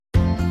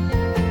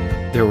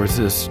there was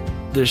this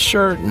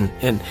shirt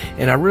and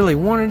I really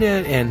wanted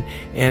it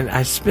and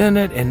I spent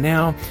it and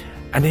now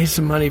I need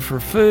some money for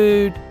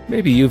food.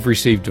 Maybe you've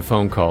received a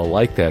phone call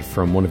like that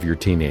from one of your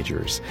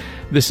teenagers.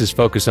 This is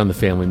Focus on the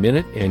Family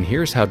Minute, and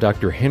here's how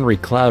Dr. Henry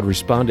Cloud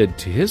responded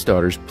to his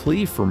daughter's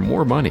plea for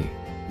more money.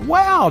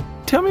 Wow,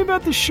 tell me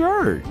about the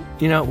shirt.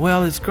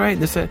 Well, it's great.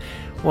 They said,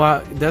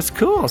 well, that's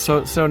cool.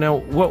 So now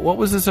what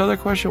was this other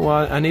question?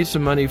 Well, I need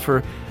some money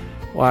for,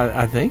 well,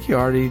 I think you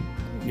already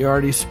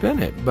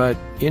spent it, but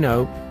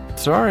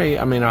sorry.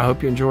 I mean, I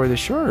hope you enjoy the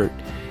shirt.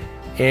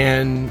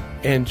 And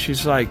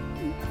she's like,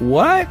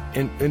 what?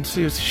 And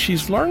so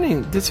she's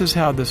learning this is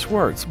how this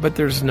works. But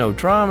there's no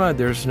drama.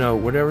 There's no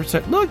whatever.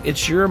 So, look,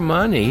 it's your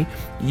money.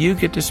 You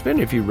get to spend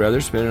it. If you'd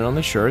rather spend it on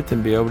the shirt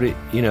than be able to,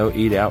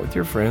 eat out with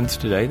your friends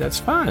today, that's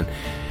fine.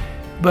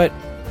 But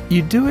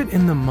you do it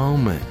in the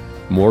moment.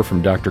 More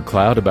from Dr.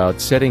 Cloud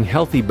about setting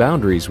healthy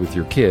boundaries with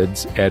your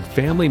kids at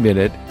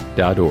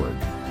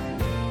FamilyMinute.org.